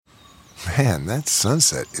Man, that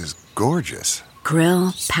sunset is gorgeous.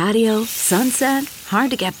 Grill, patio, sunset.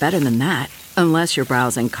 Hard to get better than that. Unless you're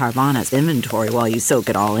browsing Carvana's inventory while you soak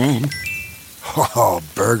it all in. Oh,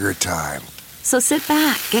 burger time. So sit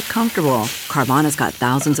back, get comfortable. Carvana's got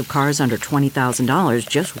thousands of cars under $20,000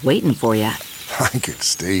 just waiting for you. I could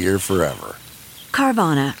stay here forever.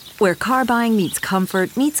 Carvana, where car buying meets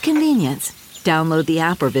comfort meets convenience. Download the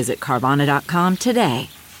app or visit Carvana.com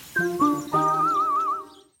today.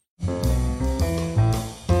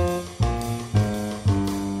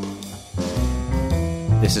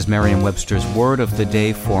 This is Merriam-Webster's Word of the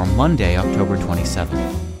Day for Monday, October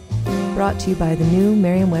 27th. Brought to you by the new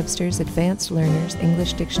Merriam-Webster's Advanced Learners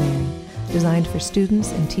English Dictionary, designed for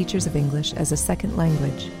students and teachers of English as a second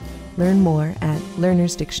language. Learn more at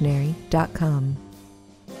learnersdictionary.com.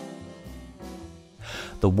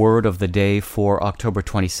 The word of the day for October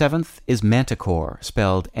 27th is manticore,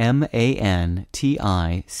 spelled M-A-N-T-I-C-O-R-E.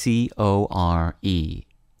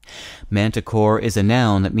 Manticore is a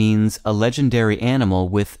noun that means a legendary animal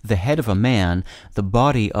with the head of a man, the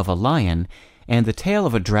body of a lion, and the tail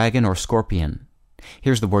of a dragon or scorpion.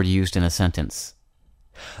 Here's the word used in a sentence.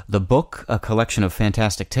 The book, a collection of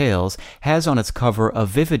fantastic tales, has on its cover a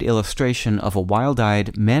vivid illustration of a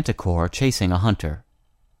wild-eyed manticore chasing a hunter.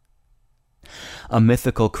 A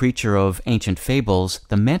mythical creature of ancient fables,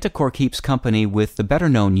 the manticore keeps company with the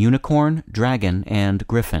better-known unicorn, dragon, and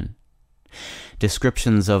griffin.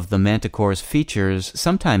 Descriptions of the manticore's features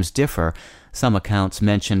sometimes differ. Some accounts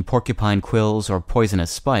mention porcupine quills or poisonous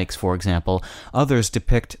spikes, for example. Others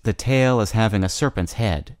depict the tail as having a serpent's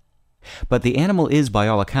head. But the animal is, by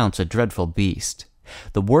all accounts, a dreadful beast.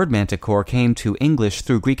 The word manticore came to English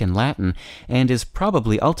through Greek and Latin, and is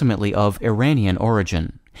probably ultimately of Iranian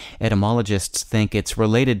origin. Etymologists think it's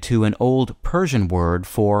related to an Old Persian word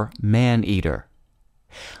for man-eater.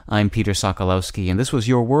 I'm Peter Sokolowski, and this was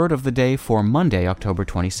your Word of the Day for Monday, October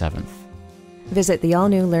 27th. Visit the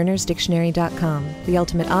all-new learnersdictionary.com, the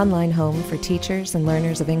ultimate online home for teachers and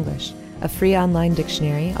learners of English. A free online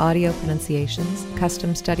dictionary, audio pronunciations,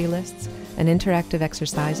 custom study lists, and interactive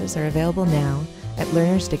exercises are available now at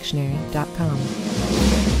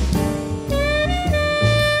learnersdictionary.com.